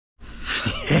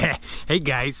Hey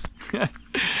guys,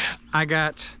 I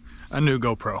got a new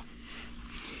GoPro.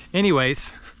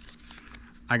 Anyways,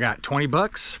 I got 20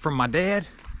 bucks from my dad.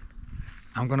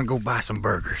 I'm gonna go buy some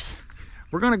burgers.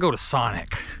 We're gonna go to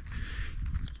Sonic.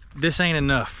 This ain't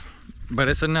enough, but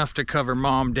it's enough to cover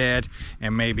mom, dad,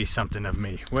 and maybe something of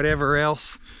me. Whatever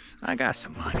else, I got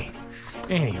some money.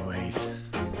 Anyways,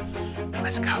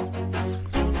 let's go.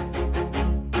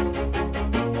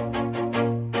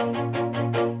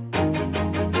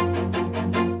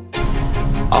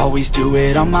 Always do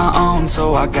it on my own,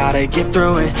 so I gotta get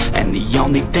through it. And the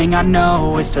only thing I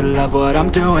know is to love what I'm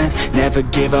doing. Never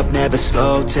give up, never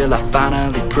slow, till I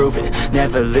finally prove it.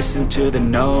 Never listen to the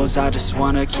no's, I just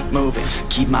wanna keep moving.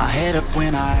 Keep my head up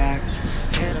when I act,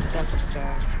 head up, that's a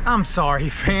fact. I'm sorry,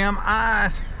 fam. I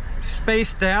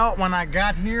spaced out when I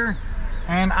got here,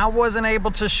 and I wasn't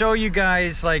able to show you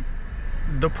guys like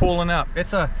the pulling up.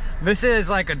 This is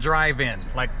like a drive-in.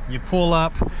 Like, you pull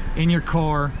up in your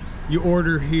car, you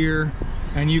order here,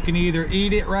 and you can either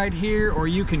eat it right here or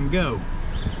you can go.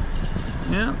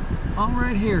 Yeah, all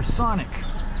right here, Sonic.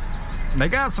 They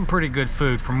got some pretty good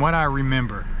food from what I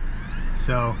remember.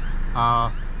 So,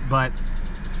 but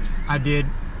I did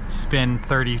spend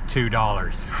 $32.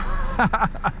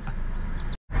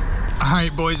 All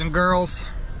right, boys and girls,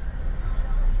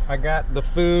 I got the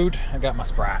food, I got my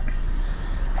Sprite.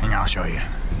 Hang on, I'll show you.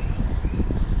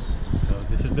 So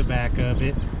this is the back of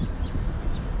it.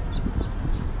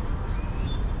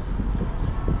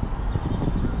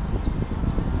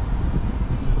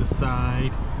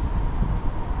 Side.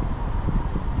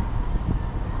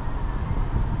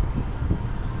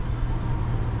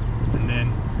 And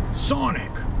then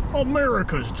Sonic,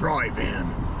 America's drive-in.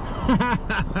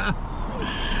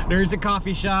 There's a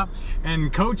coffee shop,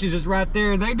 and Coach's is right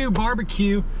there. They do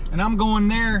barbecue, and I'm going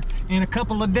there in a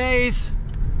couple of days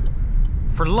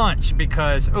for lunch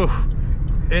because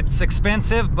it's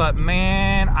expensive, but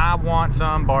man, I want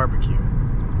some barbecue.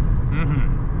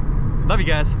 Love you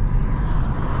guys.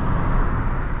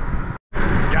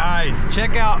 Guys,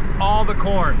 check out all the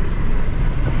corn.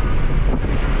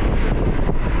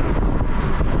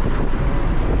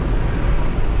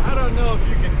 I don't know if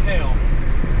you can tell,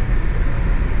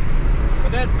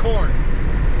 but that's corn.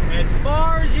 As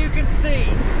far as you can see,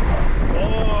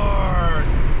 corn.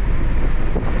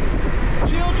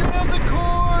 Children of the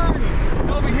corn.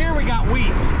 Over here we got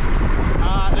wheat.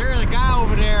 There's a guy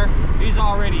over there. He's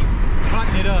already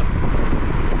cutting it up.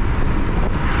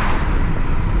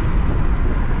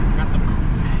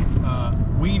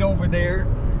 Wheat over there,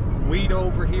 wheat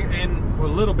over here, and a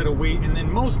little bit of wheat, and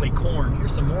then mostly corn.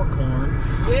 Here's some more corn.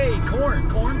 Yay, corn,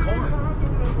 corn, corn.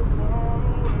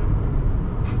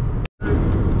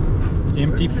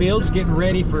 Empty fields, getting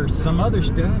ready for some other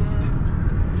stuff.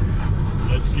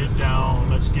 Let's get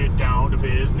down to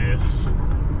business.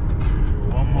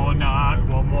 One more knot,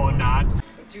 one more knot.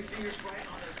 Put 2 fingers right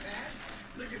on those pads.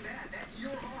 Look at that, that's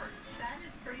your art. That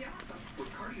is pretty awesome.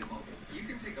 With Cardio Mobile, you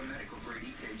can take a medical grade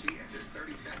EKG in just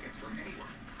 30 seconds from anywhere.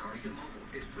 Cardio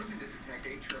Mobile is proven to detect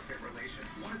atrial fibrillation,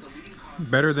 one of the leading causes.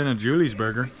 Better than a Julie's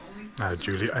burger.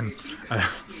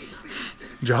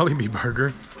 Jollibee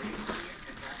burger.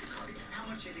 How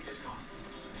much do you think this costs?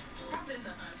 Probably in the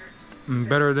hundreds.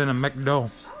 Better than a McDo.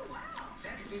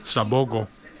 Sabogo.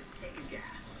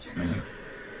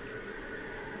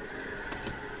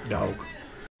 Dog.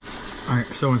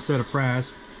 Alright, so instead of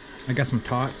fries, I got some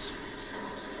tots.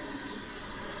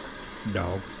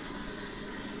 Dog.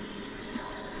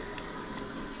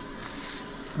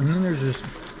 And then there's this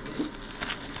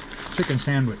chicken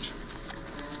sandwich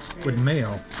with mayo.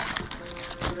 Well,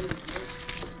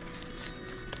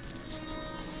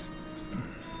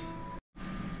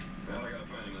 I gotta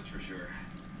find him, that's for sure.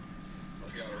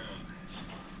 Let's go around.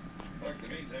 Look, in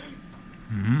the meantime.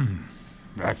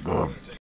 That's good.